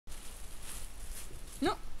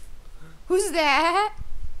Who's that?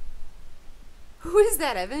 Who is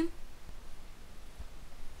that, Evan?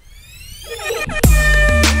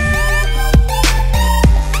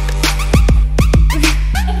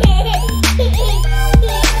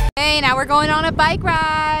 Hey, now we're going on a bike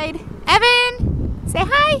ride. Evan, say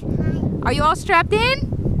hi. Are you all strapped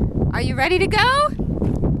in? Are you ready to go?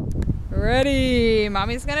 Ready.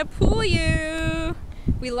 Mommy's gonna pull you.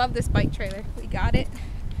 We love this bike trailer. We got it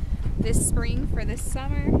this spring for this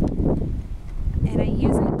summer, and I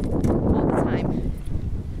use it all the time.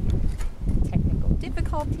 Technical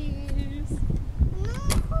difficulties.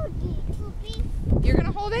 You're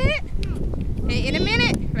gonna hold it? Hey, in a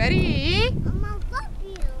minute. Ready?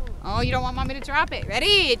 Oh, you don't want mommy to drop it.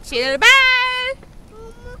 Ready? Chill bye.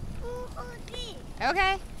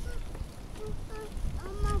 Okay.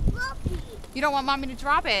 You don't want mommy to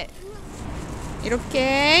drop it. It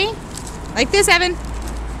okay? Like this, Evan.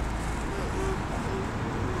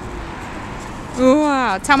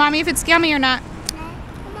 Wow. Tell mommy if it's yummy or not.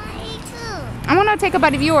 I want to take a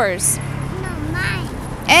bite of yours. No, mine.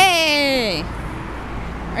 Hey.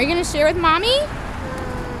 Are you going to share with mommy?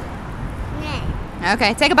 No.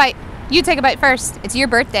 Okay, take a bite. You take a bite first. It's your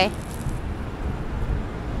birthday.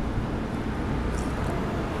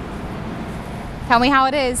 Tell me how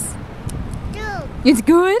it is. Good. It's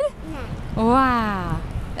good? No. Wow.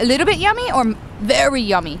 A little bit yummy or very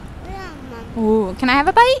yummy? No. Ooh, can I have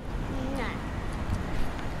a bite? No.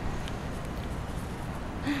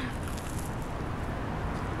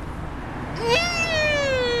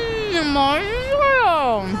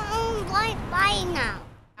 Bye now.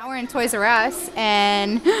 Now we're in Toys R Us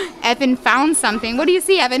and Evan found something. What do you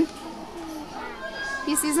see, Evan?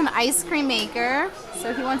 He sees an ice cream maker,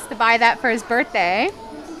 so he wants to buy that for his birthday.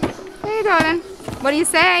 There you go, Evan. What do you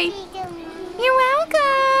say? You're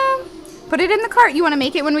welcome. Put it in the cart. You want to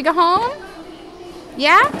make it when we go home?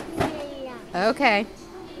 Yeah? Okay.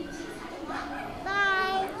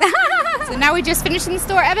 Bye. So now we just finished in the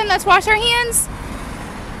store. Evan, let's wash our hands.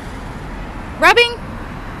 Rubbing.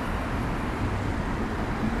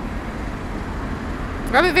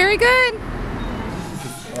 Rub it very good.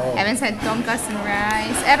 Oh. Evan said donkus and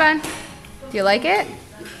rice. Evan, do you like it?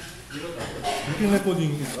 Looking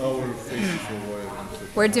recording is our face, so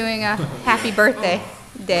We're doing a happy birthday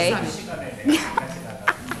day. Happy birthday! Yeah,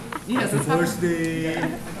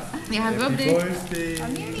 happy Happy birthday. birthday!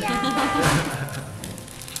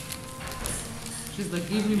 She's like,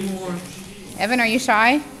 give me more. Evan, are you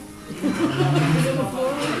shy?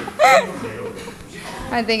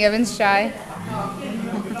 I think Evan's shy.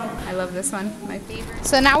 I love this one, my favorite.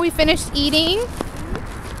 So now we finished eating,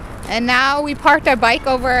 and now we parked our bike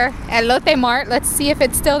over at Lotte Mart. Let's see if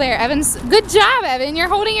it's still there. Evan's, good job, Evan. You're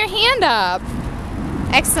holding your hand up.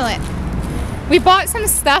 Excellent. We bought some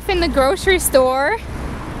stuff in the grocery store,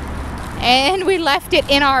 and we left it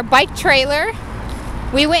in our bike trailer.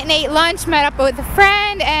 We went and ate lunch, met up with a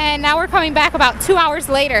friend, and now we're coming back about 2 hours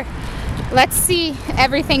later. Let's see if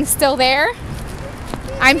everything's still there.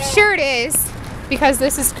 I'm sure it is, because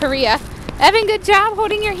this is Korea. Evan, good job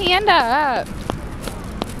holding your hand up.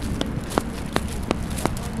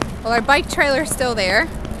 Well, our bike trailer's still there.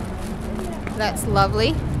 That's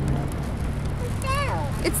lovely.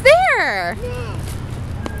 It's there.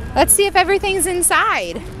 Let's see if everything's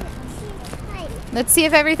inside. Let's see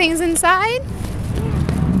if everything's inside.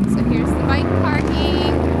 So here's the bike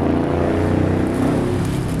parking.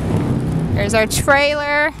 There's our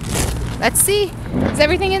trailer. Let's see. Is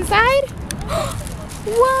everything inside?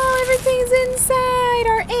 Wow, everything's inside.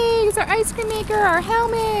 Our eggs, our ice cream maker, our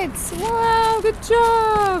helmets. Wow, good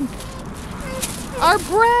job. Our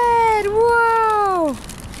bread. Whoa.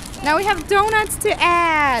 Now we have donuts to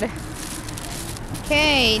add.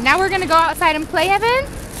 Okay, now we're gonna go outside and play, Evan?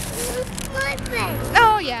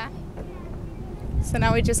 Oh, yeah. So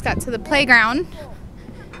now we just got to the playground.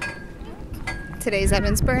 Today's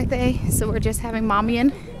Evan's birthday, so we're just having mommy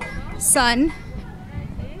and son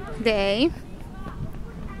day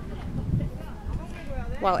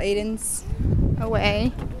while Aiden's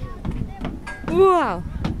away. Wow.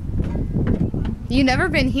 You've never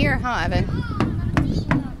been here, huh, Evan?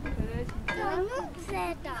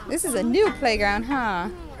 This is a new playground, huh?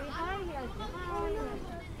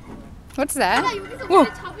 What's that? Whoa.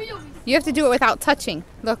 You have to do it without touching.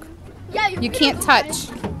 Look. You can't touch.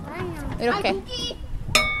 Okay.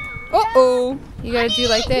 Uh-oh. You gotta do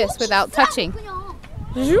like this without touching.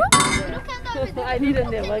 I didn't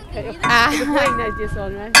never care. Ah, Like this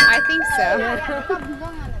one, right? I think so.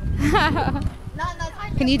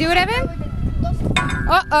 Can you do it, Evan?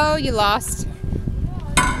 Uh-oh, you lost.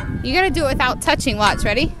 You gotta do it without touching. Watch,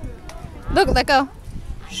 ready? Look, let go.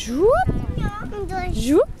 Zoop.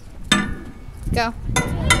 Zoop. Go.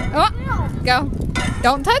 Oh, go.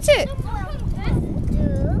 Don't touch it.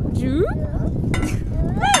 Two.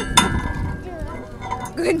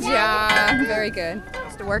 Good job. Very good.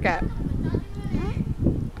 It's to work at.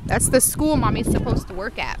 That's the school mommy's supposed to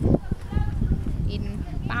work at. Eden.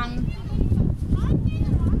 Bang.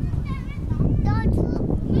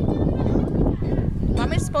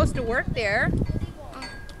 Mommy's supposed to work there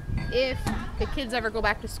if the kids ever go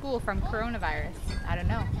back to school from coronavirus. I don't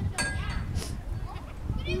know.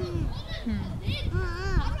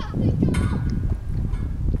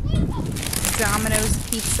 Domino's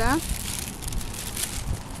Pizza.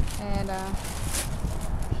 And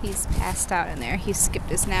he's passed out in there. He skipped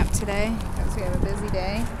his nap today because we have a busy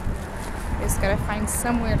day. Just gotta find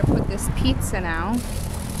somewhere to put this pizza now. I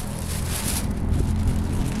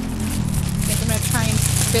think I'm gonna try and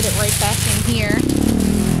fit it right back in here.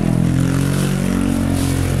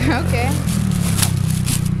 Okay.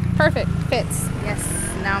 Perfect. Fits. Yes.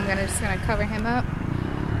 Now I'm just gonna cover him up.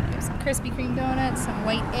 Have some Krispy Kreme donuts, some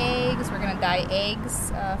white eggs. We're gonna dye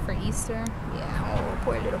eggs for Easter. Yeah. Oh,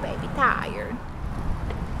 poor little baby, tired.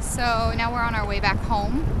 So now we're on our way back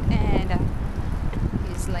home, and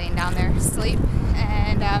he's laying down there asleep.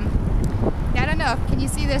 And yeah, I don't know. Can you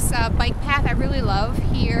see this bike path? I really love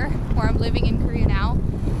here where I'm living in Korea now.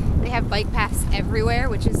 They have bike paths everywhere,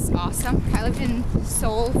 which is awesome. I lived in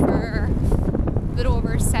Seoul for a little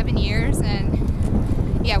over 7 years, and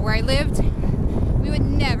yeah, where I lived, we would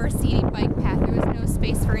never see any bike path. There was no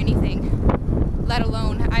space for anything, let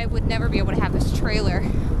alone I would never be able to have this trailer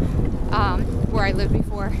where I lived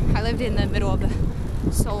before. I lived in the middle of the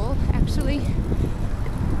Seoul, actually.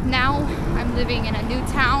 Now I'm living in a new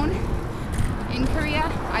town in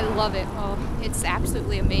Korea. I love it. Oh, it's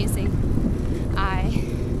absolutely amazing.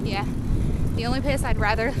 Yeah, the only place I'd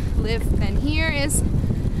rather live than here is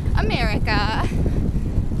America.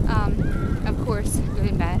 Of course, good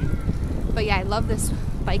and bad. But yeah, I love this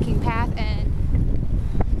biking path, and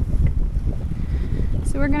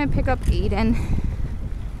so we're gonna pick up Aiden.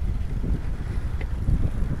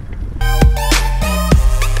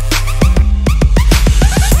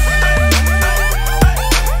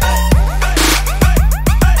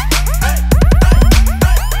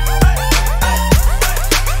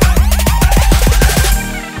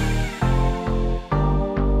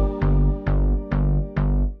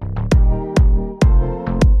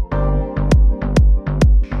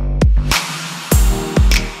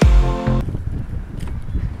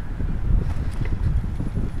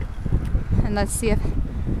 And let's see if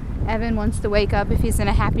Evan wants to wake up, if he's in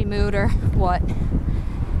a happy mood or what.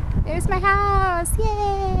 There's my house,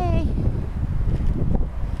 yay!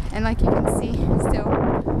 And like you can see, still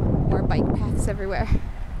more bike paths everywhere.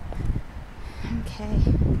 Okay.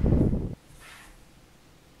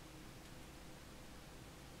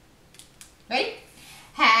 Ready?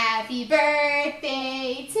 Happy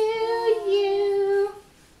birthday to you.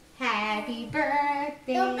 Happy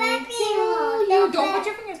birthday to you. Don't put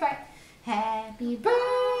your fingers back. Happy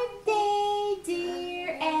birthday,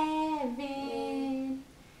 dear Evan.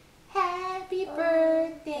 Happy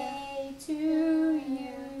birthday to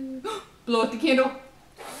you. Blow out the candle.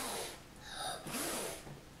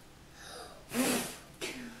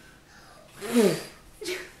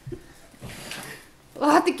 Blow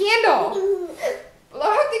out the candle. Blow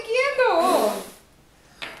out the candle.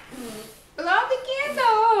 Blow out the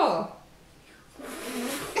candle.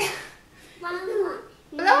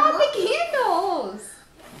 Blow out the candles.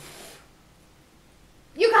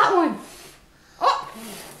 You got one. Oh.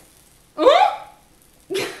 Oh.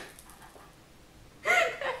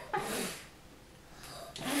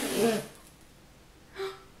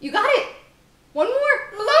 You got it. One more.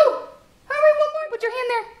 Blow. Hurry, one more. Put your hand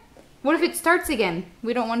there. What if it starts again?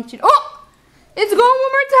 We don't want it to. Oh. It's going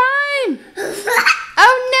one more time.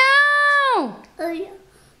 Oh no. Oh yeah.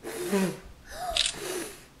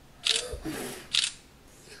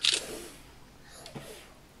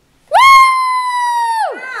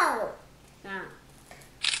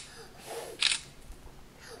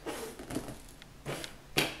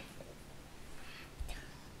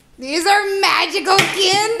 These are magical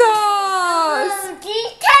candles!